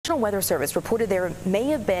National Weather Service reported there may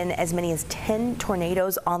have been as many as 10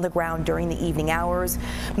 tornadoes on the ground during the evening hours.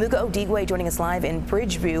 Mugo Odigwe joining us live in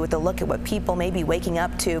Bridgeview with a look at what people may be waking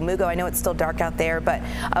up to. Mugo, I know it's still dark out there, but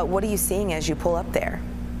what are you seeing as you pull up there?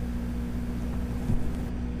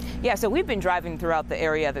 Yeah, so we've been driving throughout the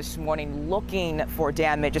area this morning looking for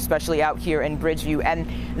damage, especially out here in Bridgeview, and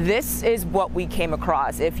this is what we came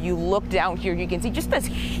across. If you look down here, you can see just this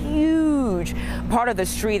huge part of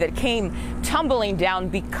this tree that came tumbling down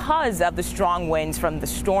because of the strong winds from the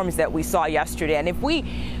storms that we saw yesterday. And if we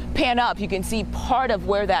pan up, you can see part of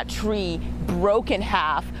where that tree broke in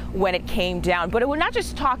half when it came down. But we're not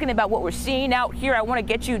just talking about what we're seeing out here. I want to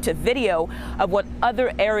get you to video of what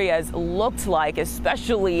other areas looked like,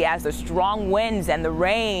 especially as the strong winds and the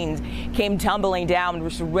rains came tumbling down. It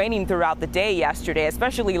was raining throughout the day yesterday,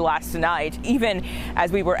 especially last night. Even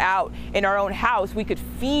as we were out in our own house, we could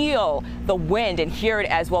feel the wind and hear it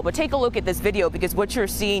as well. But take a look at this video, because what you're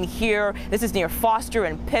seeing here, this is near Foster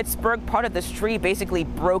and Pittsburgh. Part of this tree basically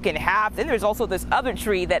broke in half. Then there's also this other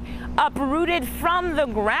tree that uprooted from the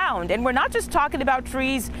ground. And we're not just talking about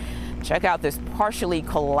trees. Check out this partially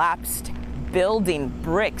collapsed building,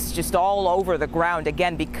 bricks just all over the ground,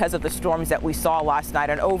 again because of the storms that we saw last night.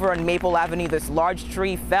 And over on Maple Avenue, this large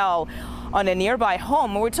tree fell on a nearby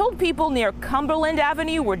home. We're told people near Cumberland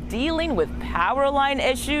Avenue were dealing with power line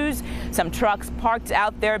issues. Some trucks parked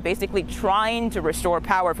out there basically trying to restore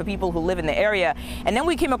power for people who live in the area. And then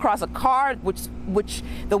we came across a car which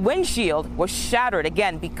the windshield was shattered,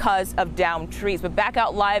 again because of downed trees. But back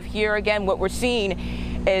out live here again, what we're seeing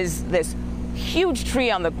is this huge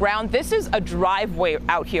tree on the ground. This is a driveway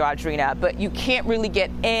out here, Audrina, but you can't really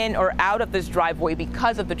get in or out of this driveway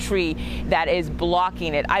because of the tree that is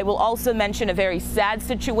blocking it. I will also mention a very sad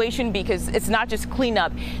situation, because it's not just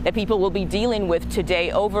cleanup that people will be dealing with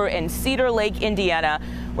today. Over in Cedar Lake, Indiana,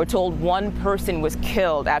 we're told one person was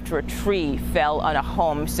killed after a tree fell on a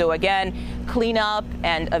home. So again, cleanup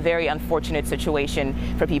and a very unfortunate situation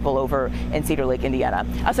for people over in Cedar Lake, Indiana.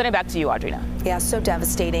 I'll send it back to you, Audrina. Yeah, so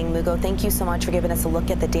devastating. Mugo, thank you so much for giving us a look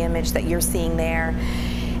at the damage that you're seeing there.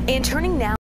 And turning now